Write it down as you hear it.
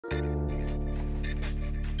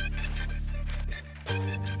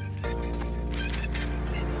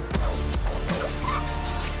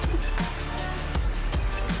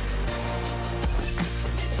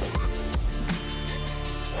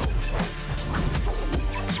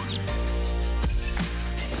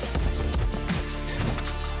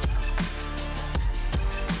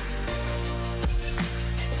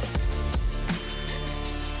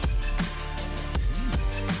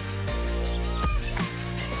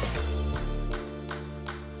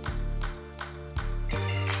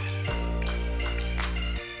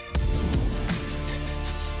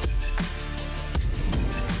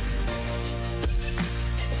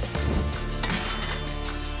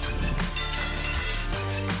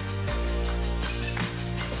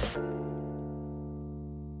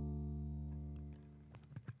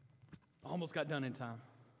Almost got done in time.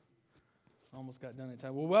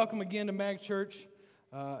 Well, welcome again to Mag Church.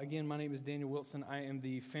 Again, my name is Daniel Wilson. I am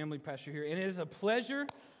the family pastor here, and it is a pleasure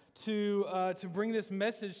to bring this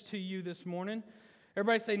message to you this morning.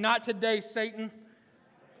 Everybody say, "Not today, Satan."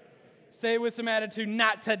 Say it with some attitude,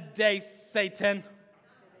 "Not today, Satan."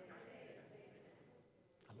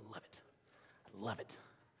 I love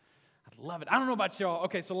it. I don't know about y'all.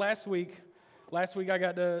 Okay, so last week I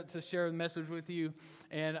got to share the message with you,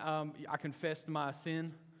 and I confessed my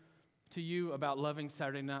sin to you about loving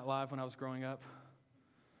Saturday Night Live when I was growing up.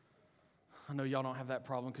 I know y'all don't have that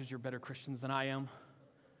problem because you're better Christians than I am,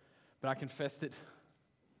 but I confessed it.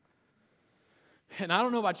 And I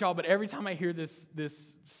don't know about y'all, but every time I hear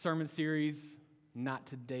this sermon series, "Not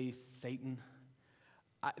today, Satan,"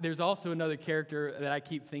 there's also another character that I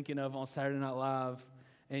keep thinking of on Saturday Night Live,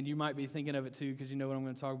 and you might be thinking of it too because you know what I'm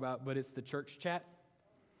going to talk about, but it's the church chat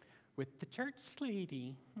with the church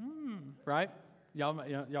lady, right? Y'all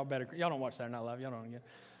better. Y'all don't watch Saturday Night Live. Y'all don't get.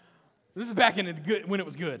 This is back in the good when it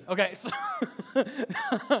was good. Okay, so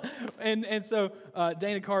and so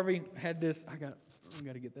Dana Carvey had this. I got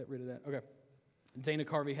to get rid of that. Okay, Dana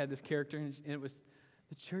Carvey had this character, and it was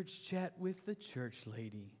the church chat with the church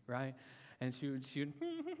lady, right? And she would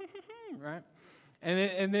right,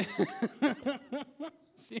 and then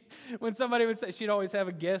when somebody would say, she'd always have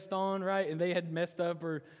a guest on, right? And they had messed up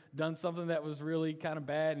or done something that was really kind of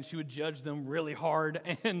bad, and she would judge them really hard.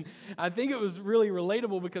 And I think it was really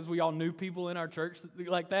relatable because we all knew people in our church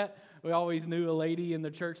like that. We always knew a lady in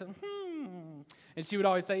the church, and she would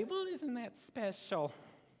always say, "Well, isn't that special?"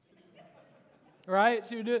 Right?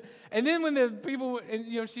 She would do it. And then when the people,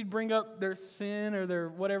 and she'd bring up their sin or their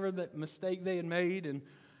whatever that mistake they had made, and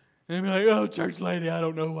they'd be like, "Oh, church lady, I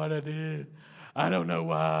don't know what I did. I don't know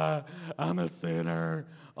why. I'm a sinner."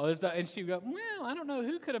 All this stuff. And she'd go, "Well, I don't know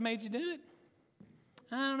who could have made you do it.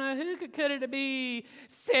 I don't know who could it be?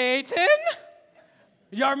 Satan?"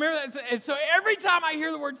 Y'all remember that? And so every time I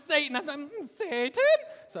hear the word Satan, I think, Satan?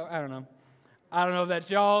 So I don't know. I don't know if that's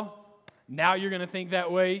y'all. Now you're going to think that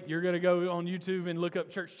way. You're going to go on YouTube and look up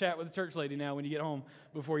church chat with a church lady now when you get home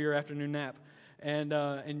before your afternoon nap.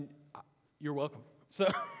 And you're welcome. So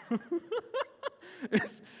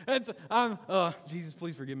Jesus,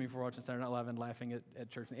 please forgive me for watching Saturday Night Live and laughing at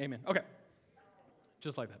church. Amen. Okay.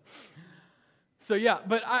 Just like that. So yeah,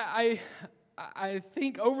 but I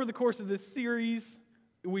think over the course of this series,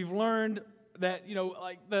 we've learned that,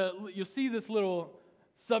 you'll see this little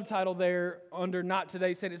subtitle there under "Not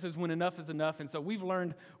Today, Satan." It says, "When enough is enough." And so we've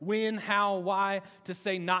learned when, how, why to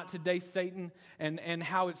say "Not today, Satan," and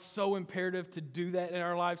how it's so imperative to do that in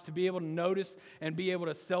our lives, to be able to notice and be able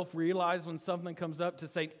to self-realize when something comes up, to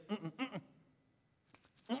say,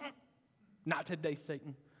 "Not today,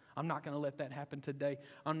 Satan. I'm not going to let that happen today.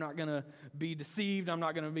 I'm not going to be deceived. I'm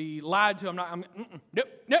not going to be lied to. Nope.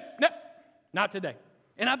 Not today."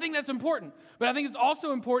 And I think that's important. But I think it's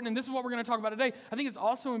also important, and this is what we're going to talk about today, I think it's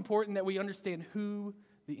also important that we understand who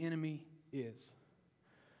the enemy is.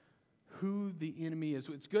 Who the enemy is.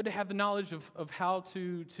 It's good to have the knowledge of how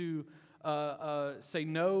to say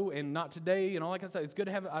no and not today and all that kind of stuff. It's good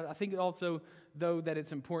to have, I think also, though, that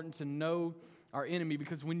it's important to know our enemy,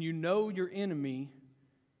 because when you know your enemy,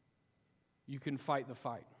 you can fight the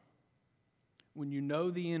fight. When you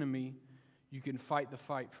know the enemy, you can fight the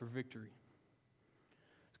fight for victory.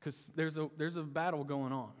 Because there's a battle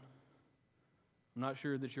going on. I'm not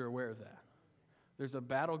sure that you're aware of that. There's a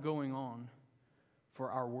battle going on for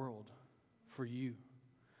our world, for you.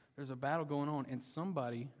 There's a battle going on, and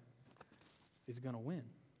somebody is going to win.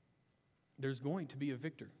 There's going to be a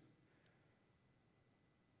victor.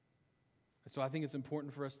 So I think it's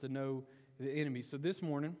important for us to know the enemy. So this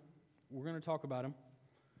morning, we're going to talk about him.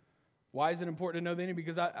 Why is it important to know the enemy?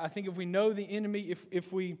 Because I think if we know the enemy,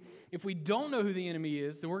 if we don't know who the enemy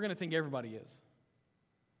is, then we're going to think everybody is.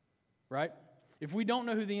 Right? If we don't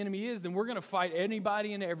know who the enemy is, then we're going to fight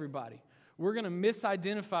anybody and everybody. We're going to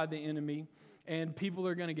misidentify the enemy, and people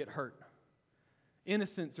are going to get hurt.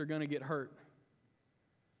 Innocents are going to get hurt.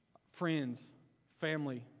 Friends,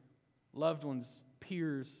 family, loved ones,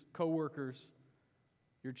 peers, co-workers,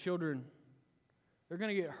 your children, they're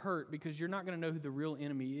going to get hurt because you're not going to know who the real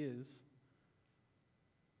enemy is.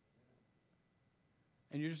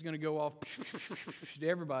 And you're just going to go off to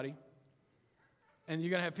everybody. And you're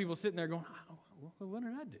going to have people sitting there going, "What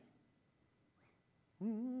did I do?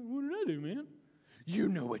 What did I do, man?" You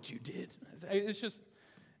know what you did. It's just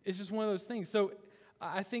one of those things. So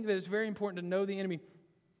I think that it's very important to know the enemy.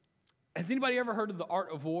 Has anybody ever heard of The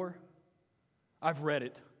Art of War? I've read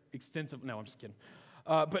it extensively. No, I'm just kidding.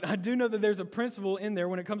 But I do know that there's a principle in there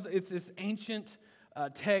when it comes, it's this ancient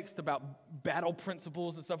text about battle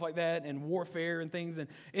principles and stuff like that, and warfare and things. And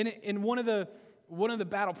in one of the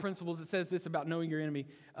battle principles, it says this about knowing your enemy.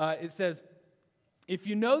 It says, if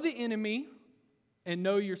you know the enemy and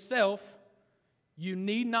know yourself, you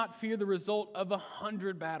need not fear the result of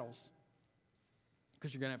 100 battles,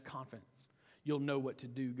 because you're going to have confidence. You'll know what to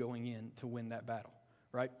do going in to win that battle,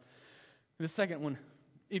 right? The second one,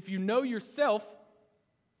 if you know yourself,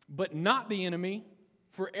 but not the enemy,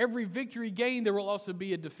 for every victory gained, there will also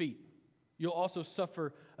be a defeat. You'll also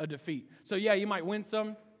suffer a defeat. So yeah, you might win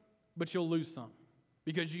some, but you'll lose some,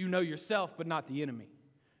 because you know yourself, but not the enemy.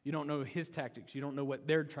 You don't know his tactics. You don't know what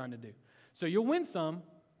they're trying to do. So you'll win some,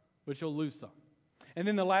 but you'll lose some. And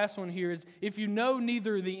then the last one here is, if you know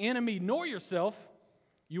neither the enemy nor yourself,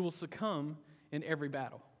 you will succumb in every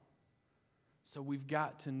battle. So we've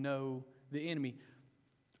got to know the enemy.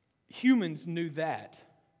 Humans knew that,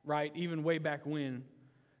 right? Even way back when,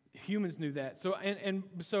 humans knew that. So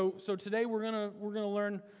today we're gonna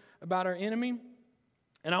learn about our enemy.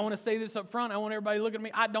 And I want to say this up front. I want everybody to look at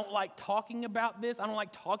me. I don't like talking about this. I don't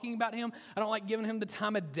like talking about him. I don't like giving him the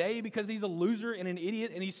time of day, because he's a loser and an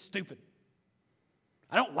idiot and he's stupid.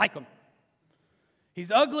 I don't like him.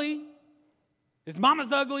 He's ugly. His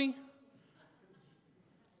mama's ugly.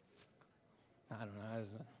 I don't know.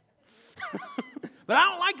 But I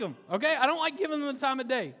don't like him, okay? I don't like giving him the time of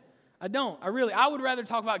day. I don't. I would rather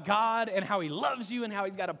talk about God and how he loves you and how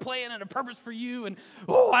he's got a plan and a purpose for you. And,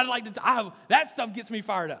 I'd like to, that stuff gets me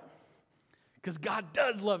fired up. Because God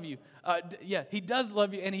does love you. He does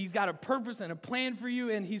love you, and he's got a purpose and a plan for you,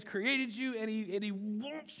 and he's created you, and he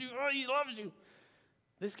wants you. Oh, he loves you.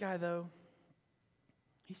 This guy, though,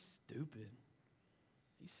 he's stupid.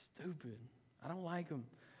 He's stupid. I don't like him.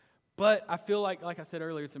 But I feel like I said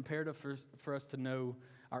earlier, it's imperative for us to know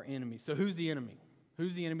our enemy. So who's the enemy?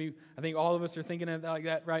 Who's the enemy? I think all of us are thinking of it like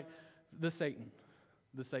that, right? The Satan.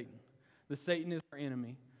 The Satan is our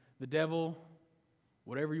enemy. The devil,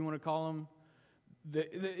 whatever you want to call him.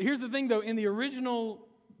 Here's the thing, though. In the original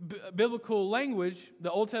biblical language, the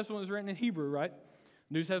Old Testament was written in Hebrew, right?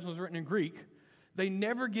 The New Testament was written in Greek. They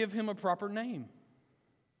never give him a proper name.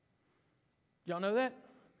 Y'all know that?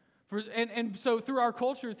 And so through our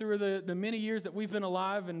culture, through the many years that we've been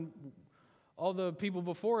alive and all the people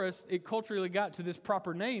before us, it culturally got to this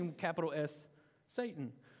proper name, capital S,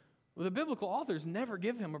 Satan. Well, the biblical authors never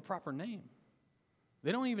give him a proper name.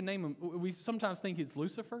 They don't even name him. We sometimes think it's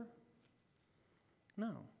Lucifer.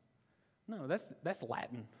 No, that's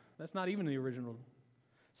Latin. That's not even the original.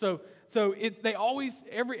 So they always,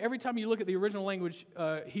 every time you look at the original language,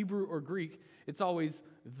 Hebrew or Greek, it's always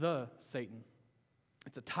the Satan.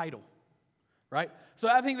 It's a title, right? So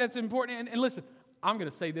I think that's important. And listen, I'm going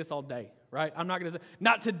to say this all day, right? I'm not going to say,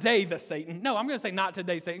 not today, the Satan. No, I'm going to say not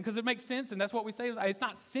today, Satan, because it makes sense, and that's what we say. It's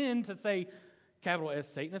not sin to say capital S,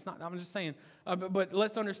 Satan. It's not. I'm just saying. But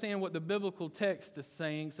let's understand what the biblical text is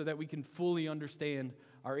saying so that we can fully understand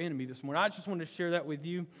our enemy this morning. I just wanted to share that with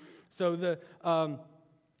you. So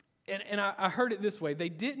I heard it this way. They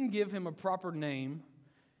didn't give him a proper name.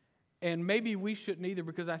 And maybe we shouldn't either,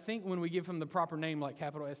 because I think when we give him the proper name, like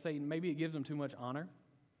capital S, Satan, maybe it gives him too much honor,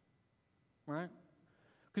 right?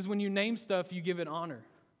 Because when you name stuff, you give it honor.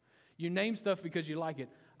 You name stuff because you like it.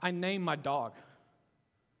 I named my dog,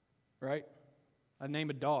 right? I named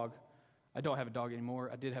a dog. I don't have a dog anymore.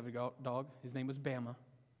 I did have a dog. His name was Bama.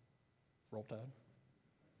 Roll Tide.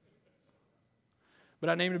 But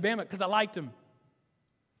I named him Bama because I liked him.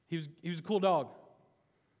 He was a cool dog.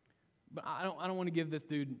 But I don't want to give this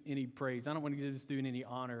dude any praise. I don't want to give this dude any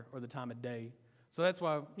honor or the time of day. So that's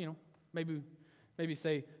why, maybe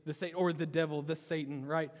say the Satan or the devil, the Satan,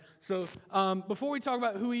 right? So before we talk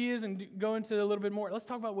about who he is and go into a little bit more, let's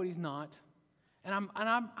talk about what he's not. And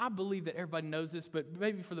I believe that everybody knows this, but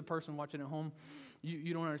maybe for the person watching at home,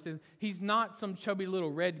 you don't understand. He's not some chubby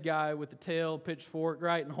little red guy with the tail, pitchfork,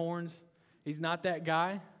 right, and horns. He's not that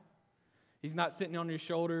guy. He's not sitting on your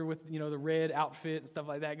shoulder with, the red outfit and stuff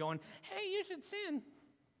like that going, hey, you should sin.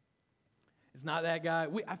 It's not that guy.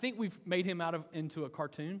 I think we've made him into a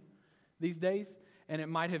cartoon these days, and it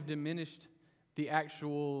might have diminished the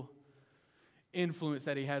actual influence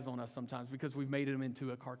that he has on us sometimes because we've made him into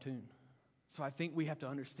a cartoon. So I think we have to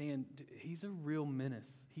understand he's a real menace.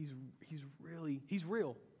 He's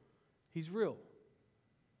real. He's real.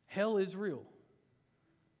 Hell is real.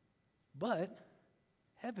 But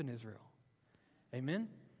heaven is real. Amen?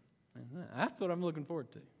 And that's what I'm looking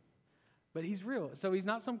forward to. But he's real. So he's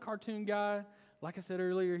not some cartoon guy. Like I said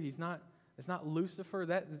earlier, it's not Lucifer.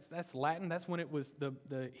 That's Latin. That's when it was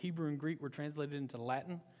the Hebrew and Greek were translated into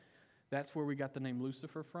Latin. That's where we got the name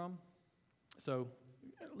Lucifer from. So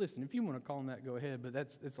Listen, if you want to call him that, go ahead. But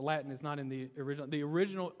it's Latin. It's not in the original. The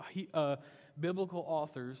original biblical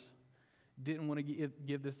authors didn't want to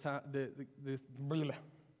give this time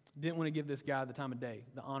didn't want to give this guy the time of day,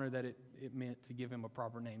 the honor that it meant to give him a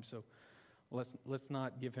proper name. So let's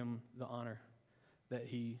not give him the honor that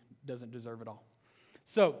he doesn't deserve at all.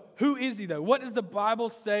 So who is he though? What does the Bible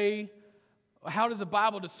say? How does the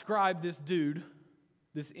Bible describe this dude,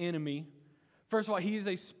 this enemy? First of all, he is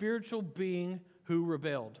a spiritual being who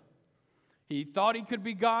rebelled. He thought he could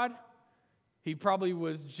be God. He probably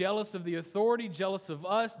was jealous of the authority, jealous of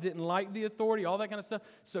us, didn't like the authority, all that kind of stuff.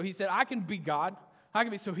 So he said, I can be God. I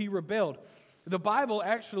can be. So he rebelled. The Bible,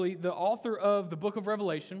 actually, the author of the book of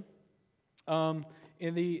Revelation, in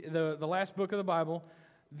the last book of the Bible,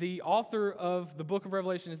 the author of the book of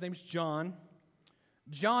Revelation, his name's John.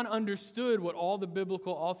 John understood what all the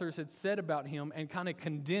biblical authors had said about him and kind of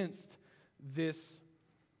condensed this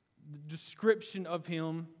description of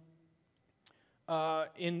him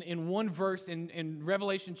in one verse in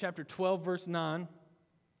Revelation chapter 12, verse 9.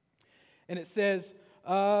 And it says,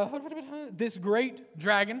 this great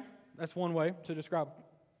dragon, that's one way to describe it.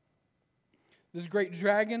 This great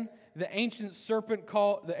dragon, the ancient serpent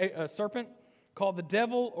called the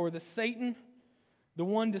devil or the Satan, the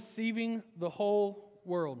one deceiving the whole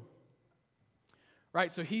world.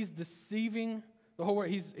 Right, so he's deceiving the whole world.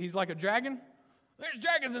 He's like a dragon. There's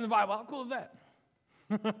dragons in the Bible. How cool is that?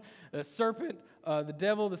 The serpent, the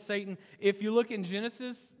devil, the Satan. If you look in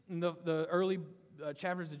Genesis, in the early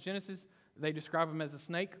chapters of Genesis, they describe him as a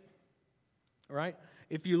snake. Right?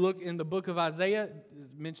 If you look in the book of Isaiah, it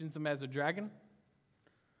mentions him as a dragon.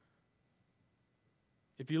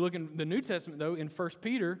 If you look in the New Testament, though, in 1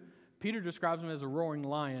 Peter, Peter describes him as a roaring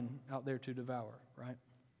lion out there to devour, right?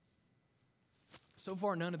 So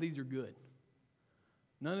far, none of these are good.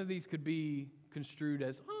 None of these could be construed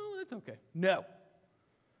as, oh, that's okay. No.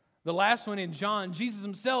 The last one in John, Jesus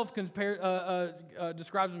himself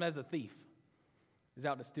describes him as a thief. He's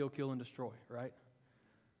out to steal, kill, and destroy, right?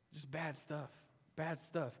 Just bad stuff. Bad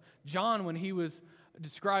stuff. John, when he was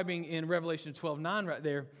describing in Revelation 12:9 right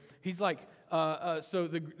there, he's like,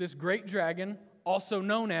 this great dragon, also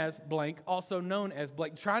known as blank,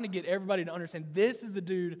 trying to get everybody to understand this is the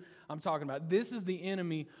dude I'm talking about. This is the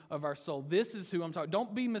enemy of our soul. This is who I'm talking about.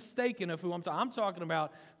 Don't be mistaken of who I'm talking about. I'm talking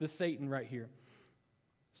about the Satan right here.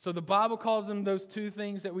 So the Bible calls them those two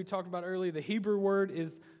things that we talked about earlier. The Hebrew word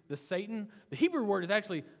is the Satan. The Hebrew word is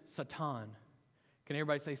actually Satan. Can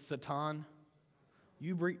everybody say Satan?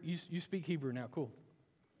 You speak Hebrew now. Cool.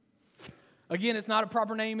 Again, it's not a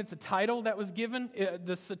proper name. It's a title that was given.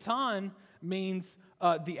 The Satan means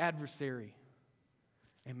the adversary.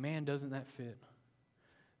 And man, doesn't that fit?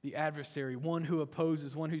 The adversary, one who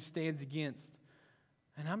opposes, one who stands against.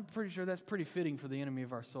 And I'm pretty sure that's pretty fitting for the enemy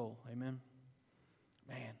of our soul. Amen?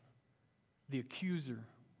 Man, the accuser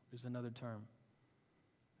is another term.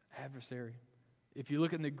 Adversary. If you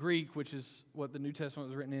look in the Greek, which is what the New Testament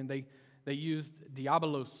was written in, they used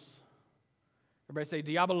diabolos. Everybody say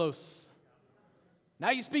diabolos. Now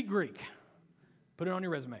you speak Greek. Put it on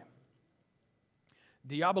your resume.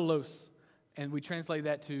 Diabolos, and we translate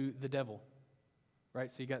that to the devil,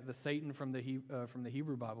 right? So you got the Satan from the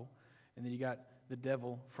Hebrew Bible, and then you got the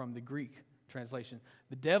devil from the Greek translation.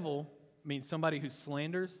 The devil means somebody who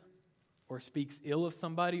slanders or speaks ill of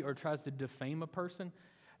somebody or tries to defame a person.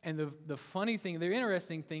 And the funny thing, the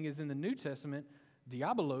interesting thing is in the New Testament,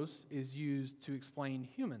 diabolos is used to explain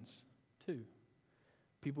humans too.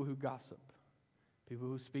 People who gossip. People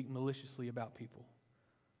who speak maliciously about people.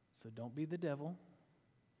 So don't be the devil.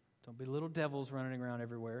 Don't be little devils running around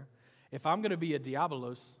everywhere. If I'm going to be a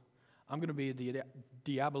diabolos, I'm going to be a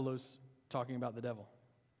diabolos talking about the devil.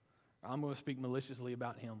 I'm going to speak maliciously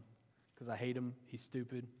about him because I hate him, he's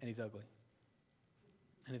stupid, and he's ugly.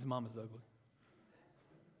 And his mama's ugly.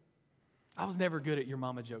 I was never good at your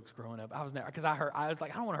mama jokes growing up. I was like, I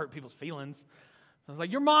don't want to hurt people's feelings. So I was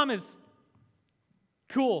like, your mom is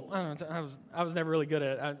cool. I don't know. I was never really good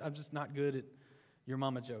at it. I'm just not good at your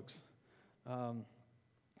mama jokes.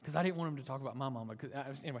 Because I didn't want him to talk about my mama.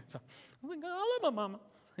 Anyway, so I was like, I love my mama.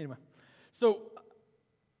 Anyway, so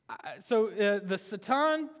the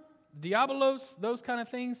Satan, Diabolos, those kind of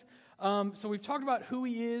things. So we've talked about who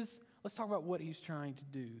he is. Let's talk about what he's trying to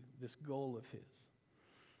do, this goal of his.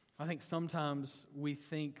 I think sometimes we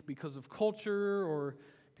think because of culture or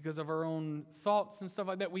because of our own thoughts and stuff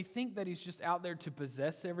like that, we think that he's just out there to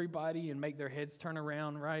possess everybody and make their heads turn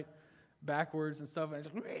around, right? Backwards and stuff, and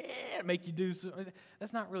just make you do something.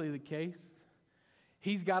 That's not really the case.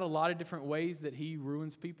 He's got a lot of different ways that he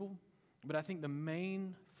ruins people, but I think the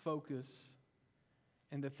main focus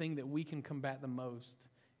and the thing that we can combat the most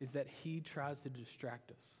is that he tries to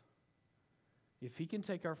distract us. If he can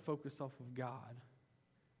take our focus off of God,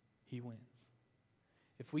 he wins.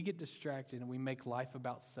 If we get distracted and we make life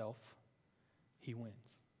about self, he wins.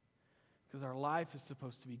 Because our life is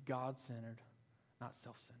supposed to be God-centered, not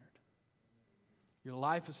self-centered. Your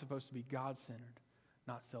life is supposed to be God-centered,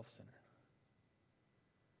 not self-centered.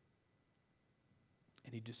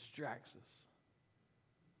 And he distracts us.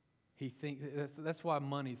 That's why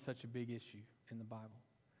money is such a big issue in the Bible.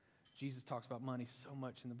 Jesus talks about money so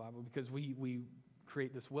much in the Bible because we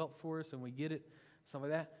create this wealth for us and we get it, stuff like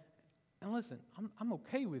that. And listen, I'm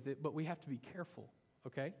okay with it, but we have to be careful,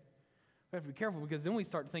 okay? We have to be careful because then we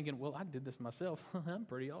start thinking, well, I did this myself. I'm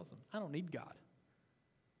pretty awesome. I don't need God.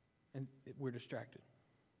 And we're distracted.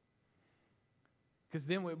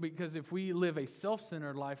 Because if we live a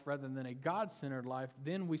self-centered life rather than a God-centered life,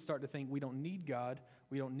 then we start to think we don't need God,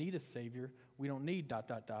 we don't need a Savior, we don't need ...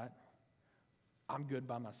 I'm good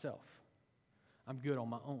by myself. I'm good on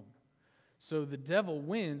my own. So the devil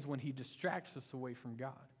wins when he distracts us away from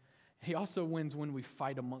God. He also wins when we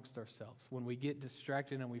fight amongst ourselves. When we get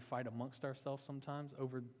distracted and we fight amongst ourselves sometimes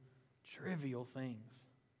over trivial things,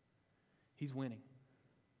 he's winning.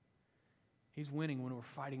 He's winning when we're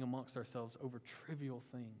fighting amongst ourselves over trivial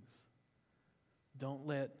things. Don't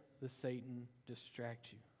let the Satan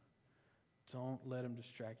distract you. Don't let him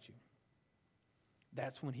distract you.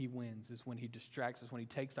 That's when he wins, is when he distracts us, when he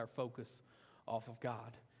takes our focus off of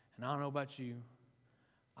God. And I don't know about you,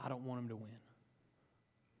 I don't want him to win.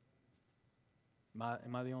 Am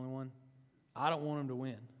I the only one? I don't want him to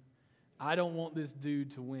win. I don't want this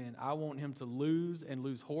dude to win. I want him to lose and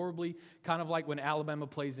lose horribly, kind of like when Alabama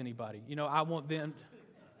plays anybody. You know, I want them...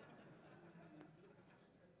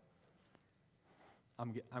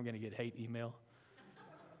 I'm going to get hate email.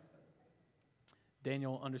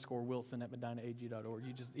 Daniel_Wilson@medinaag.org.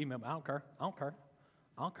 You just email me. I don't care.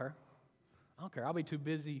 I'll be too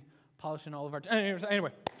busy polishing all of our...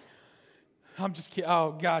 Anyway, I'm just kidding.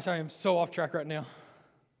 Oh, gosh, I am so off track right now.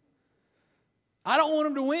 I don't want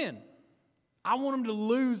him to win. I want him to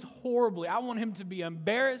lose horribly. I want him to be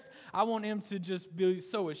embarrassed. I want him to just be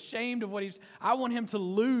so ashamed of what I want him to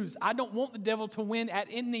lose. I don't want the devil to win at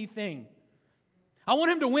anything. I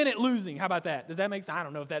want him to win at losing. How about that? Does that make sense? I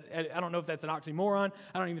don't know if that's an oxymoron.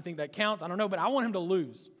 I don't even think that counts. I don't know, but I want him to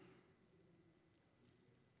lose.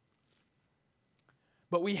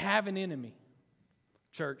 But we have an enemy,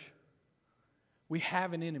 church. We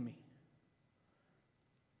have an enemy.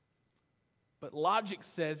 But logic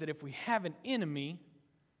says that if we have an enemy,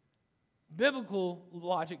 biblical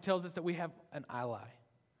logic tells us that we have an ally.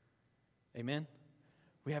 Amen?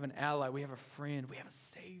 We have an ally. We have a friend. We have a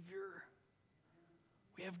Savior.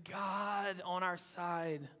 We have God on our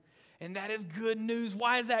side. And that is good news.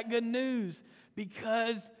 Why is that good news?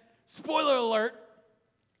 Because, spoiler alert,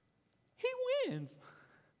 He wins.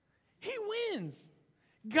 He wins.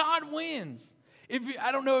 God wins.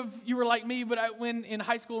 I don't know if you were like me, but when in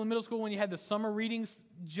high school and middle school, when you had the summer readings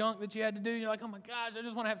junk that you had to do, you're like, oh my gosh, I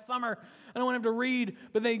just want to have summer. I don't want to have to read.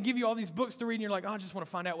 But they give you all these books to read, and you're like, oh, I just want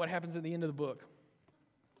to find out what happens at the end of the book.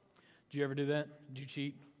 Did you ever do that? Did you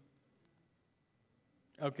cheat?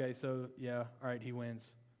 Okay, so yeah, all right, he wins.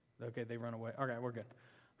 Okay, they run away. Okay, we're good.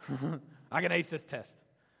 I can ace this test.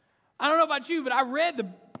 I don't know about you, but I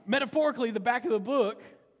read metaphorically the back of the book.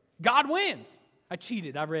 God wins. I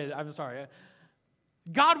cheated. I'm sorry.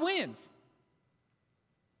 God wins.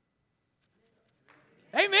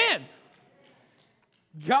 Amen.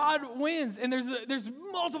 God wins. And there's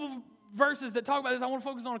multiple verses that talk about this. I want to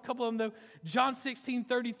focus on a couple of them, though. John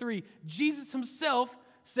 16:33. Jesus himself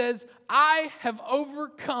says, I have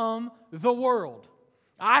overcome the world.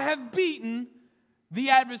 I have beaten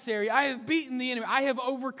the adversary. I have beaten the enemy. I have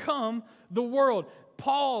overcome the world.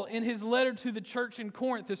 Paul, in his letter to the church in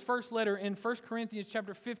Corinth, his first letter in 1 Corinthians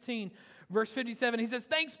chapter 15, verse 57, he says,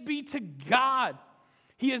 thanks be to God.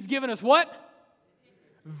 He has given us what?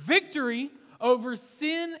 Victory over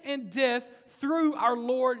sin and death through our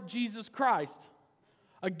Lord Jesus Christ.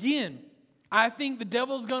 Again, I think the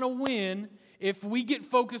devil's going to win if we get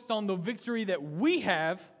focused on the victory that we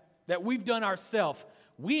have, that we've done ourselves.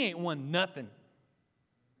 We ain't won nothing.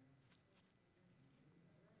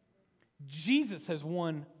 Jesus has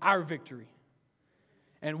won our victory.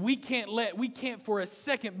 And we can't for a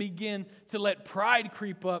second begin to let pride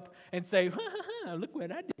creep up and say, look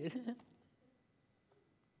what I did.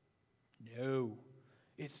 No,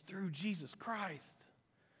 it's through Jesus Christ.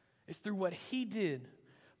 It's through what He did.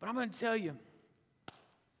 But I'm going to tell you,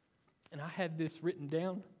 and I had this written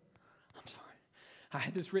down. I'm sorry. I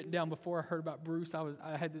had this written down before I heard about Bruce.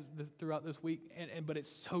 I had this throughout this week, but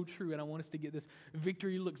it's so true, and I want us to get this.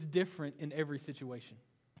 Victory looks different in every situation.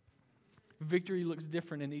 victory looks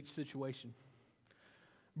different in each situation.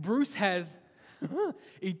 Bruce has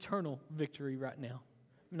eternal victory right now,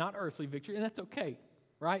 not earthly victory, and that's okay,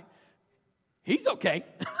 right? He's okay.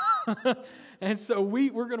 And so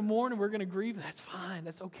we're going to mourn and we're going to grieve. That's fine.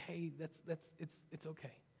 That's okay. It's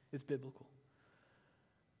okay. It's biblical.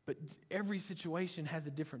 But every situation has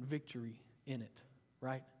a different victory in it,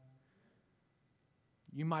 right?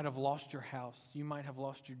 You might have lost your house. You might have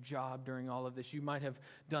lost your job during all of this. You might have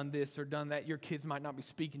done this or done that. Your kids might not be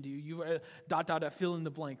speaking to you. You fill in the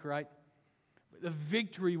blank, right? The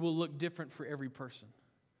victory will look different for every person.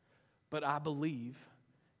 But I believe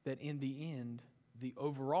that in the end, the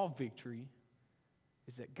overall victory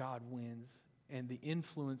is that God wins and the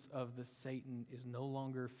influence of the Satan is no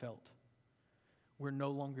longer felt. We're no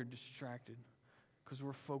longer distracted because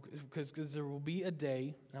we're focused. Because there will be a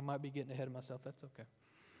day, and I might be getting ahead of myself, that's okay.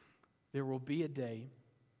 There will be a day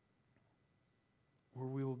where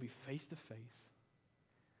we will be face to face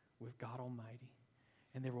with God Almighty,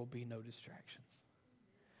 and there will be no distractions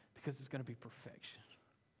because it's going to be perfection.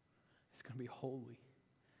 It's going to be holy.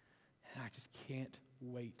 And I just can't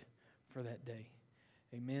wait for that day.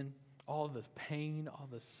 Amen. All the pain, all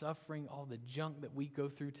the suffering, all the junk that we go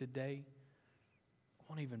through today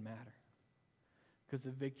won't even matter because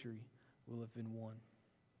the victory will have been won.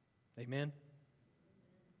 Amen.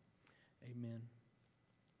 Amen.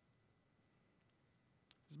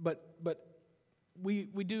 But we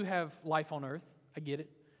do have life on earth. I get it.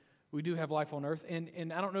 We do have life on earth.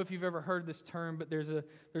 And I don't know if you've ever heard this term, but there's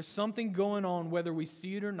something going on whether we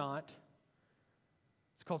see it or not.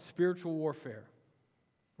 It's called spiritual warfare.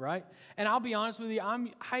 Right? And I'll be honest with you,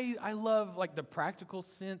 I love like the practical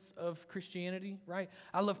sense of Christianity, right?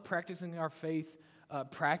 I love practicing our faith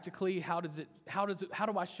practically. How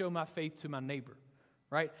do I show my faith to my neighbor?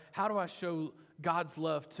 Right? How do I show God's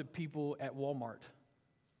love to people at Walmart?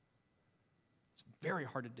 It's very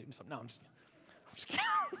hard to do. No, I'm just kidding.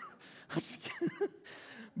 I'm just kidding.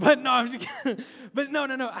 But no, I'm just kidding. But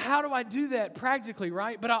no. How do I do that practically,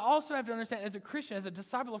 right? But I also have to understand, as a Christian, as a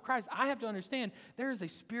disciple of Christ, I have to understand there is a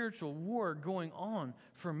spiritual war going on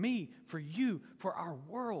for me, for you, for our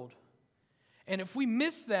world. And if we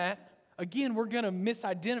miss that, again, we're going to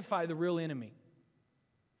misidentify the real enemy.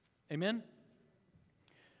 Amen?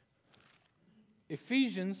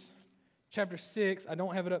 Ephesians chapter 6, I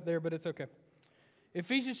don't have it up there, but it's okay.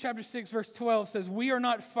 Ephesians chapter 6, verse 12 says, "We are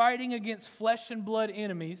not fighting against flesh and blood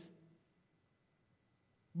enemies,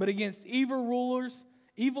 but against evil rulers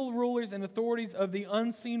and authorities of the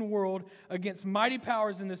unseen world, against mighty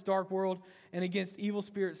powers in this dark world, and against evil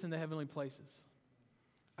spirits in the heavenly places."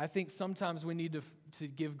 I think sometimes we need to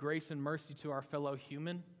give grace and mercy to our fellow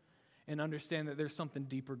human and understand that there's something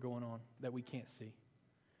deeper going on that we can't see.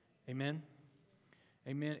 Amen?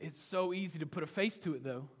 Amen. It's so easy to put a face to it,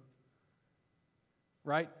 though.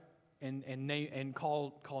 Right? And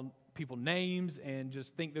call people names and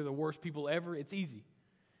just think they're the worst people ever. It's easy.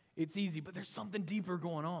 It's easy, but there's something deeper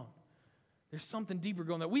going on. There's something deeper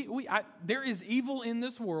going on. There is evil in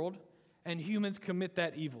this world, and humans commit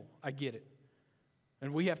that evil. I get it.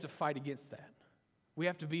 And we have to fight against that. We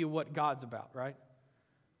have to be what God's about, right?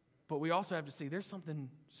 But we also have to see there's something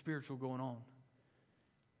spiritual going on,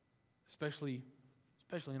 especially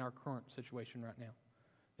in our current situation right now.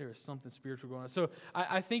 There is something spiritual going on. So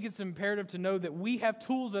I think it's imperative to know that we have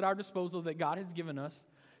tools at our disposal that God has given us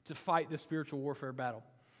to fight this spiritual warfare battle.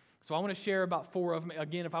 So I want to share about 4 of them.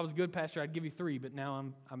 Again, if I was a good pastor, I'd give you 3, but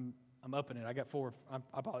now I'm upping it. I got 4. I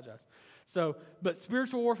apologize. So, but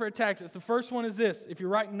spiritual warfare tactics. The first one is this. If you're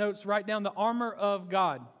writing notes, write down the armor of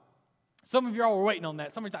God. Some of y'all were waiting on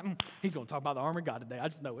that. Somebody's like, he's going to talk about the armor of God today. I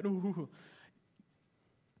just know it. Ooh.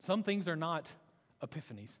 Some things are not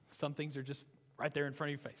epiphanies. Some things are just right there in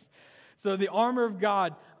front of your face. So the armor of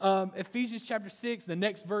God, Ephesians chapter 6, the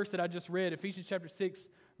next verse that I just read, Ephesians chapter 6,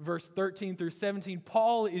 verse 13 through 17,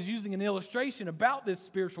 Paul is using an illustration about this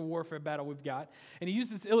spiritual warfare battle we've got. And he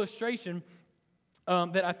uses this illustration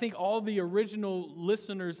that I think all the original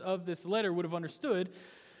listeners of this letter would have understood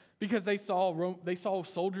because they saw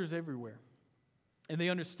soldiers everywhere. And they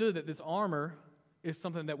understood that this armor is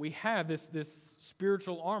something that we have, this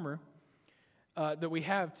spiritual armor that we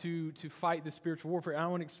have to fight the spiritual warfare. I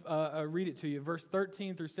want to read it to you. Verse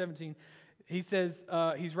 13 through 17, he says,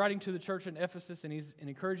 he's writing to the church in Ephesus, and he's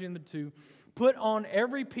encouraging them to put on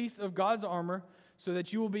every piece of God's armor so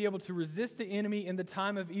that you will be able to resist the enemy in the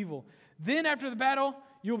time of evil. Then after the battle,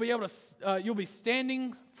 you'll be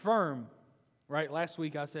standing firm. Right? Last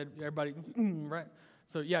week I said, everybody, right?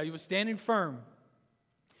 So yeah, you were standing firm.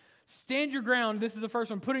 Stand your ground. This is the first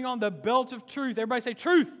one. Putting on the belt of truth. Everybody say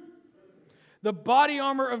truth. The body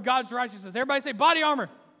armor of God's righteousness. Everybody say body armor.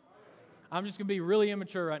 I'm just going to be really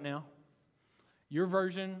immature right now. Your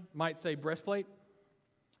version might say breastplate.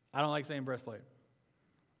 I don't like saying breastplate.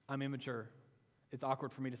 I'm immature. It's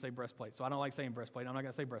awkward for me to say breastplate, so I don't like saying breastplate. I'm not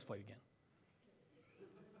going to say breastplate again.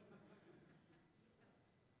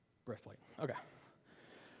 Breastplate. Okay.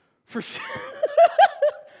 For sure.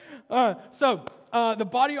 The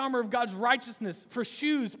body armor of God's righteousness. For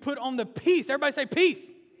shoes, put on the peace. Everybody say peace.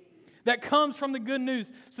 That comes from the good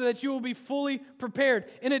news, so that you will be fully prepared.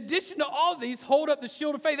 In addition to all of these, hold up the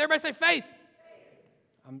shield of faith. Everybody say faith.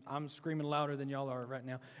 I'm screaming louder than y'all are right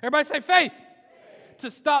now. Everybody say faith. To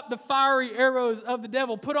stop the fiery arrows of the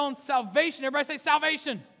devil. Put on salvation. Everybody say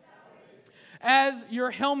salvation. As your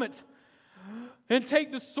helmet. And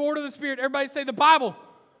take the sword of the Spirit. Everybody say the Bible.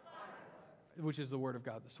 Which is the Word of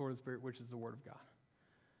God. The sword of the Spirit, which is the Word of God.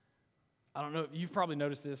 I don't know. You've probably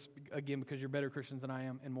noticed this, again, because you're better Christians than I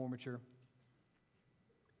am and more mature.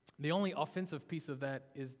 The only offensive piece of that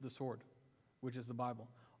is the sword, which is the Bible.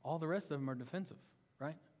 All the rest of them are defensive,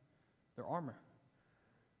 right? They're armor.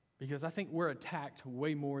 Because I think we're attacked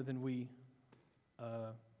way more than we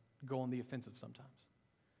go on the offensive sometimes.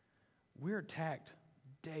 We're attacked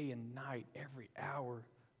day and night, every hour.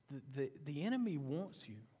 The enemy wants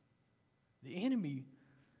you. The enemy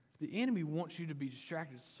wants you to be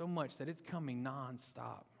distracted so much that it's coming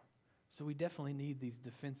nonstop. So we definitely need these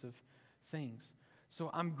defensive things.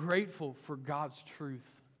 So I'm grateful for God's truth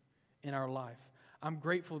in our life. I'm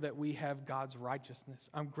grateful that we have God's righteousness.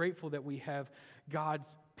 I'm grateful that we have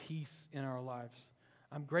God's peace in our lives.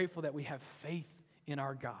 I'm grateful that we have faith in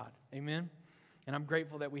our God. Amen? And I'm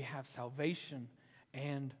grateful that we have salvation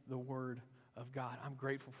and the Word of God. I'm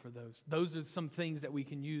grateful for those. Those are some things that we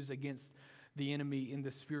can use against the enemy in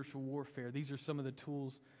the spiritual warfare. These are some of the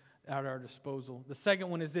tools at our disposal. The second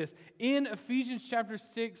one is this. In Ephesians chapter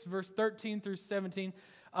 6, verse 13 through 17,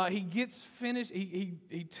 he gets finished.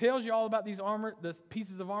 He tells you all about these armor, the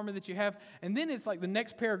pieces of armor that you have. And then it's like the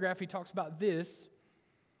next paragraph, he talks about this.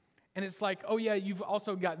 And it's like, oh yeah, you've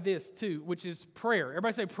also got this too, which is prayer.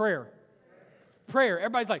 Everybody say prayer. Prayer.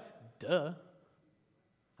 Everybody's like, duh.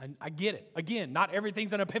 I get it. Again, not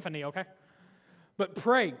everything's an epiphany, okay? But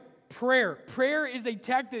pray. Prayer. Prayer is a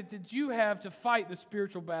tactic that you have to fight the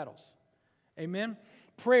spiritual battles. Amen?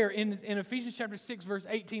 Prayer in Ephesians chapter 6, verse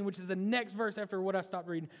 18, which is the next verse after what I stopped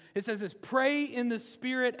reading. It says this, pray in the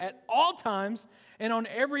Spirit at all times and on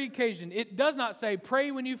every occasion. It does not say pray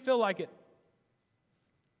when you feel like it.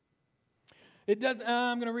 It does,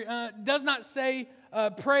 does not say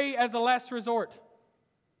pray as a last resort.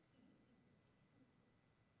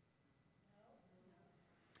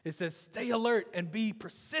 It says, stay alert and be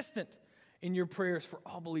persistent in your prayers for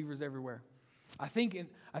all believers everywhere. I think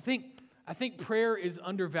prayer is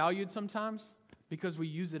undervalued sometimes because we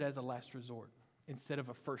use it as a last resort instead of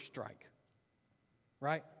a first strike.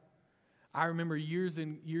 Right? I remember years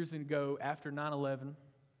ago after 9/11,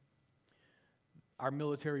 our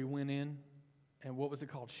military went in, and what was it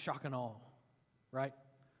called? Shock and awe. Right?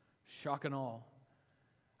 Shock and awe.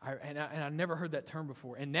 I never heard that term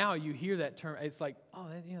before. And now you hear that term. It's like, oh,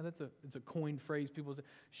 it's a coined phrase. People say,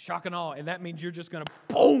 shock and awe. And that means you're just going to,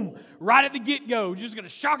 boom, right at the get-go. You're just going to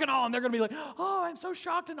shock and awe. And they're going to be like, oh, I'm so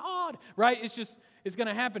shocked and awed. Right? It's going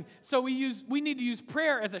to happen. So we need to use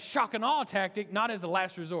prayer as a shock and awe tactic, not as a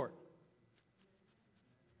last resort.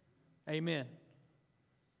 Amen.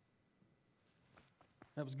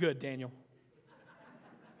 That was good, Daniel.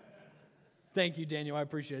 Thank you, Daniel. I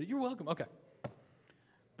appreciate it. You're welcome. Okay.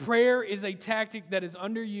 Prayer is a tactic that is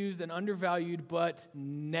underused and undervalued, but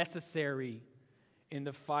necessary in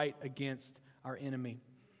the fight against our enemy.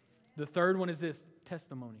 The third one is this,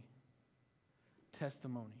 testimony.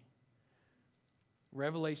 Testimony.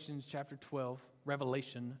 Revelation chapter 12,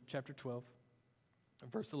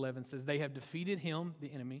 verse 11 says, they have defeated him,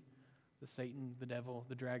 the enemy, the Satan, the devil,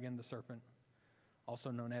 the dragon, the serpent, also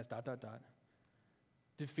known as ...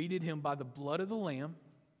 Defeated him by the blood of the Lamb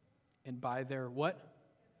and by their what?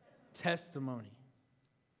 Testimony.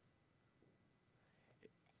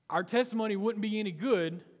 Our testimony wouldn't be any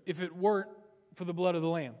good if it weren't for the blood of the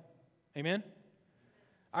Lamb. Amen?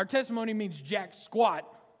 Our testimony means jack squat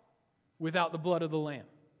without the blood of the Lamb.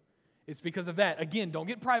 It's because of that. Again, don't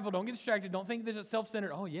get prideful, don't get distracted, don't think this is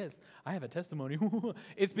self-centered. Oh yes, I have a testimony.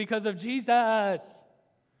 It's because of Jesus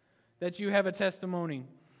that you have a testimony.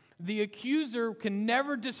 The accuser can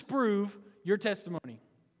never disprove your testimony.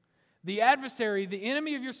 The adversary, the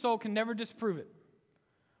enemy of your soul, can never disprove it.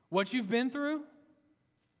 What you've been through,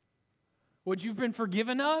 what you've been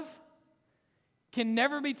forgiven of, can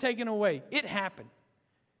never be taken away. It happened.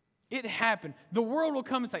 It happened. The world will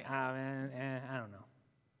come and say, I don't know.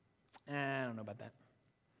 I don't know about that.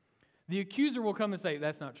 The accuser will come and say,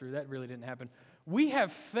 that's not true. That really didn't happen. We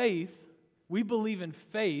have faith. We believe in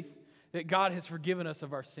faith that God has forgiven us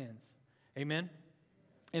of our sins. Amen?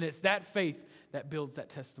 And it's that faith that builds that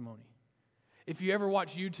testimony. If you ever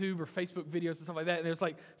watch YouTube or Facebook videos and stuff like that, and there's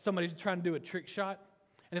like somebody trying to do a trick shot,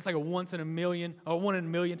 and it's like a once in a million, or 1 in a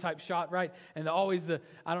million type shot, right? And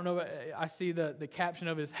I don't know, I see the caption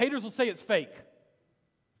of it is, haters will say it's fake.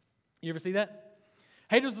 You ever see that?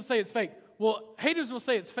 Haters will say it's fake. Well, haters will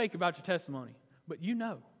say it's fake about your testimony, but you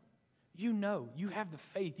know, you have the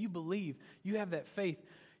faith, you believe, you have that faith.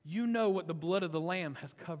 You know what the blood of the Lamb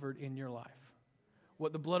has covered in your life,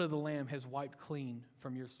 what the blood of the Lamb has wiped clean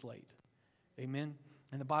from your slate. Amen?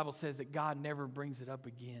 And the Bible says that God never brings it up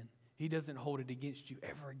again. He doesn't hold it against you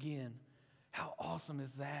ever again. How awesome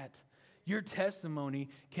is that? Your testimony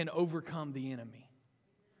can overcome the enemy.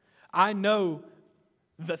 I know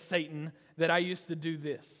the Satan that I used to do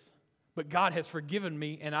this, but God has forgiven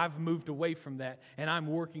me and I've moved away from that and I'm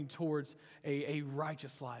working towards a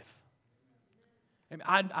righteous life. And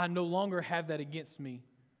I no longer have that against me.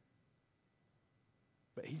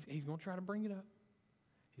 But he's going to try to bring it up.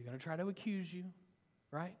 He's going to try to accuse you,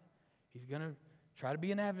 right? He's going to try to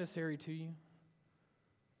be an adversary to you,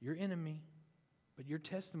 your enemy. But your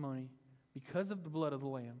testimony, because of the blood of the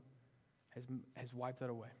Lamb, has wiped that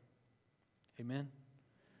away. Amen?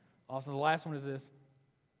 Also, the last one is this.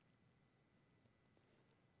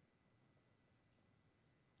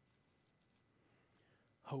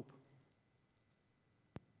 Hope.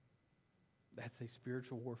 That's a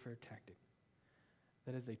spiritual warfare tactic.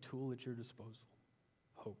 That is a tool at your disposal.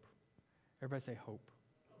 Hope. Everybody say hope.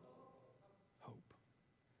 Hope.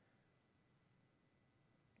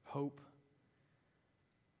 Hope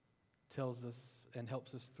tells us and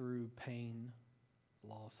helps us through pain,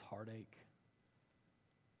 loss, heartache.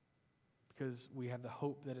 Because we have the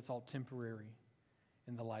hope that it's all temporary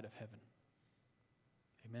in the light of heaven.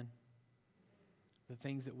 Amen? The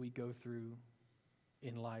things that we go through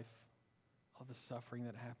in life, all the suffering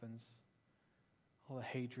that happens, all the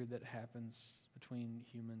hatred that happens between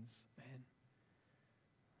humans, man,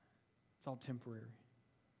 it's all temporary.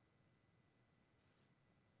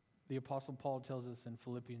 The Apostle Paul tells us in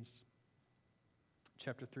Philippians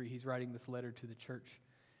chapter 3, he's writing this letter to the church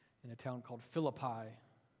in a town called Philippi,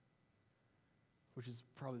 which is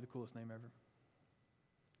probably the coolest name ever.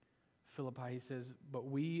 Philippi, he says, but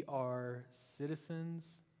we are citizens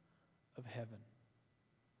of heaven,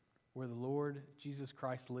 where the Lord Jesus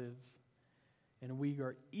Christ lives, and we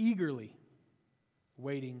are eagerly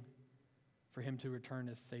waiting for him to return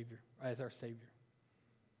as our Savior.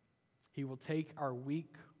 He will take our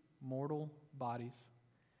weak, mortal bodies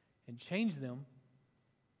and change them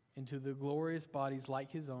into the glorious bodies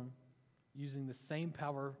like his own, using the same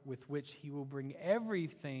power with which he will bring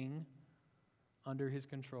everything under his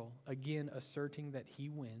control. Again, asserting that he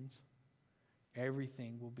wins,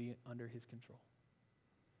 everything will be under his control.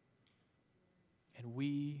 And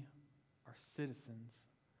we are citizens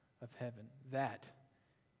of heaven. That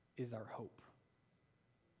is our hope.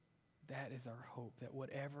 That is our hope, that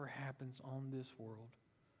whatever happens on this world,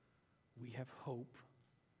 we have hope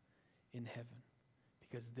in heaven,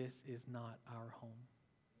 because this is not our home.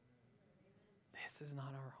 This is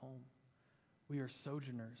not our home. We are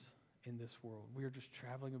sojourners in this world. We are just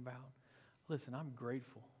traveling about. Listen, I'm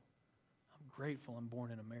grateful. I'm grateful I'm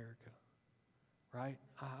born in America, right?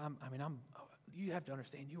 You have to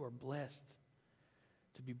understand, you are blessed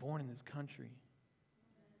to be born in this country.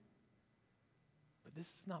 But this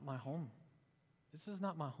is not my home. This is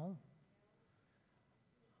not my home.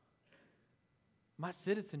 My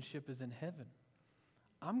citizenship is in heaven.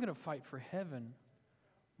 I'm going to fight for heaven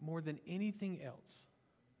more than anything else.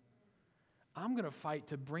 I'm going to fight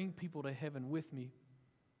to bring people to heaven with me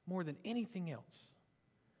more than anything else,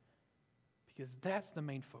 because that's the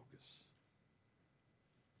main focus.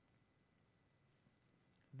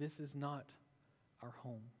 This is not our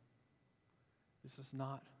home. This is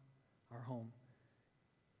not our home.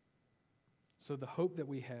 So the hope that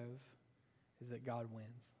we have is that God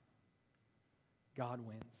wins. God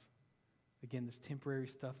wins. Again, this temporary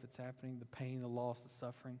stuff that's happening, the pain, the loss, the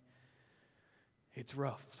suffering, it's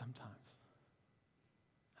rough sometimes.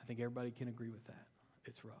 I think everybody can agree with that.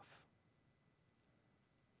 It's rough.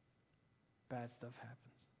 Bad stuff happens.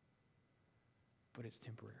 But it's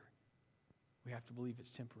temporary. We have to believe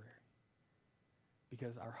it's temporary,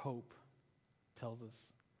 because our hope tells us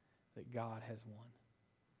that God has won.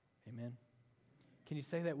 Amen? Can you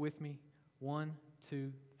say that with me? 1,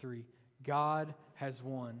 2, 3. God has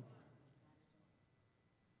won.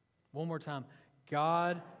 One more time.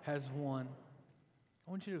 God has won.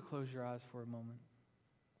 I want you to close your eyes for a moment.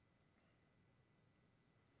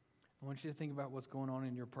 I want you to think about what's going on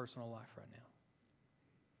in your personal life right now.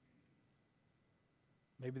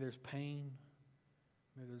 Maybe there's pain,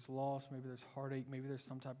 maybe there's loss, maybe there's heartache, maybe there's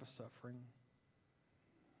some type of suffering.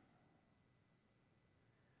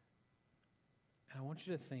 And I want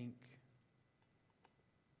you to think,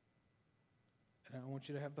 and I want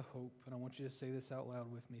you to have the hope, and I want you to say this out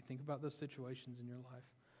loud with me. Think about those situations in your life,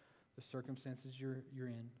 the circumstances you're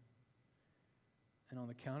in. And on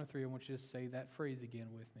the count of 3, I want you to say that phrase again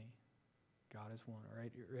with me. God has won. All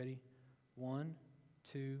right, you ready? 1,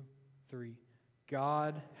 2, 3.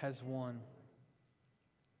 God has won.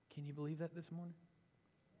 Can you believe that this morning?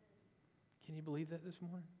 Can you believe that this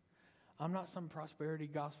morning? I'm not some prosperity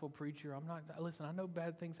gospel preacher. Listen, I know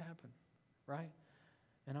bad things happen, right?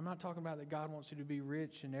 And I'm not talking about that God wants you to be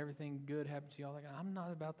rich and everything good happens to you all that. I'm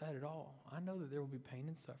not about that at all. I know that there will be pain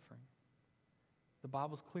and suffering. The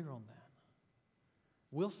Bible's clear on that.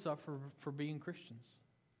 We'll suffer for being Christians.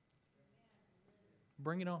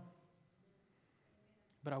 Bring it on.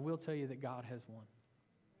 But I will tell you that God has won.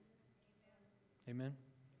 Amen.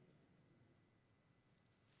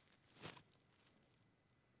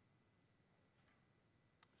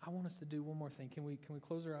 I want us to do one more thing. Can we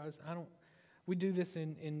close our eyes? We do this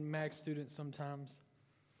in MAG students sometimes.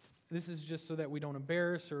 This is just so that we don't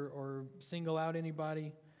embarrass or single out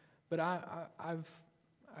anybody. But I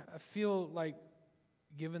feel like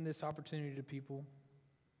giving this opportunity to people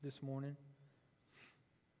this morning,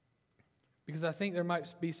 because I think there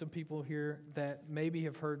might be some people here that maybe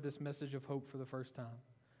have heard this message of hope for the first time.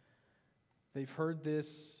 They've heard this,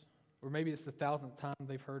 or maybe it's the 1,000th time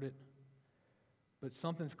they've heard it, but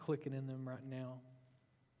something's clicking in them right now.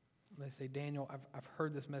 They say, Daniel, I've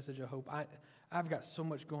heard this message of hope. I've got so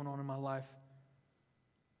much going on in my life.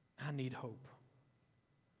 I need hope.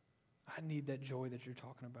 I need that joy that you're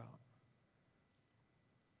talking about.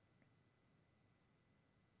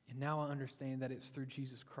 And now I understand that it's through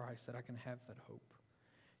Jesus Christ that I can have that hope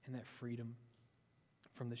and that freedom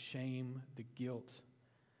from the shame, the guilt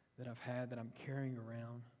that I've had, that I'm carrying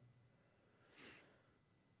around.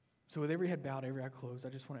 So with every head bowed, every eye closed, I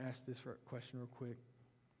just want to ask this question real quick.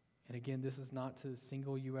 And again, this is not to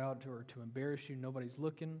single you out or to embarrass you. Nobody's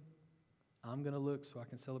looking. I'm going to look so I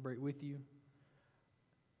can celebrate with you.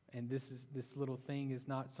 And this little thing is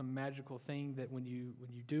not some magical thing that when you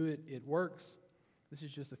do it, it works. This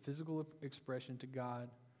is just a physical expression to God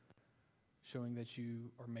showing that you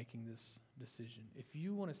are making this decision. If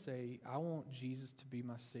you want to say, I want Jesus to be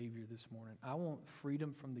my Savior this morning. I want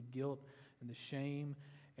freedom from the guilt and the shame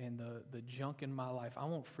and the junk in my life. I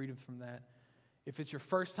want freedom from that. If it's your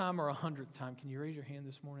first time or 100th time, can you raise your hand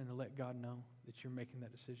this morning and let God know that you're making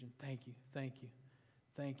that decision? Thank you, thank you,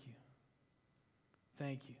 thank you,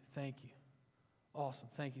 thank you, thank you. Awesome,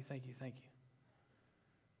 thank you, thank you, thank you.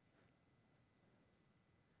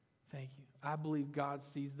 Thank you. I believe God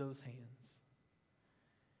sees those hands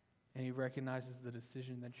and He recognizes the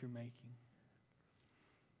decision that you're making.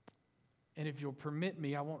 And if you'll permit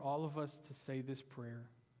me, I want all of us to say this prayer.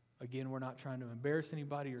 Again, we're not trying to embarrass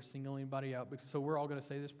anybody or single anybody out, so we're all going to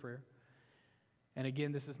say this prayer. And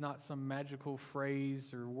again, this is not some magical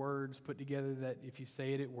phrase or words put together that if you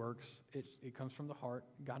say it, it works. It comes from the heart.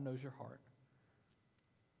 God knows your heart.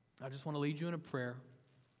 I just want to lead you in a prayer.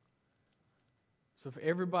 So if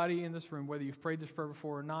everybody in this room, whether you've prayed this prayer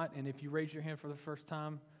before or not, and if you raise your hand for the first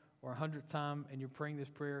time or 100th time and you're praying this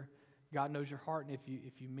prayer, God knows your heart, and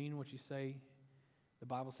if you mean what you say, the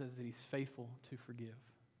Bible says that He's faithful to forgive.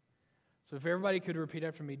 So if everybody could repeat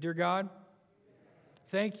after me. Dear God,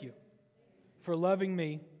 thank you for loving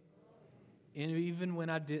me even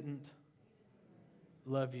when I didn't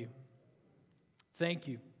love you. Thank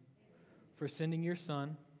you for sending your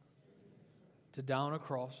Son to die on a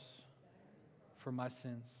cross for my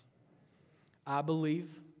sins. I believe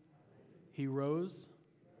He rose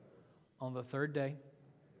on the third day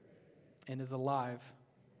and is alive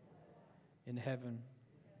in heaven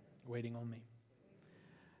waiting on me.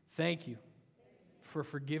 Thank you for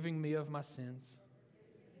forgiving me of my sins.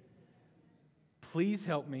 Please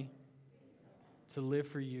help me to live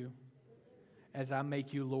for you as I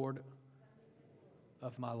make you Lord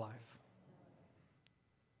of my life.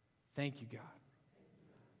 Thank you, God,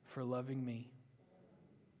 for loving me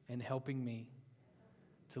and helping me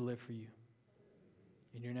to live for you.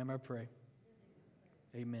 In your name I pray.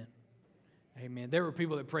 Amen. Amen. There were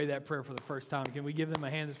people that prayed that prayer for the first time. Can we give them a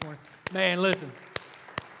hand this morning? Man, listen.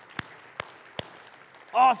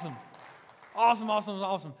 Awesome. Awesome, awesome,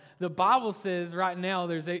 awesome. The Bible says right now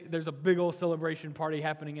there's a big old celebration party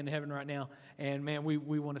happening in heaven right now. And man, we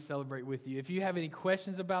want to celebrate with you. If you have any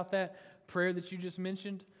questions about that prayer that you just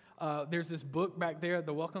mentioned, there's this book back there at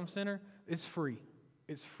the Welcome Center. It's free.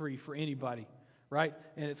 It's free for anybody, right?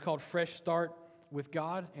 And it's called Fresh Start with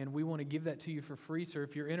God, and we want to give that to you for free. So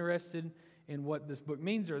if you're interested in what this book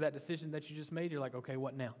means or that decision that you just made, you're like, okay,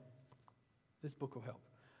 what now? This book will help.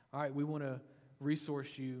 All right, we want to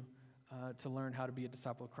resource you to learn how to be a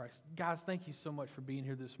disciple of Christ. Guys, thank you so much for being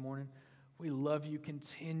here this morning. We love you.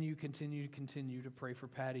 Continue to pray for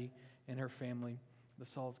Patty and her family, the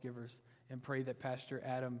Salzgivers, and pray that Pastor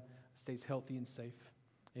Adam stays healthy and safe.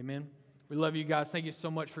 Amen. We love you guys. Thank you so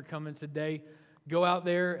much for coming today. Go out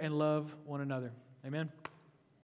there and love one another. Amen.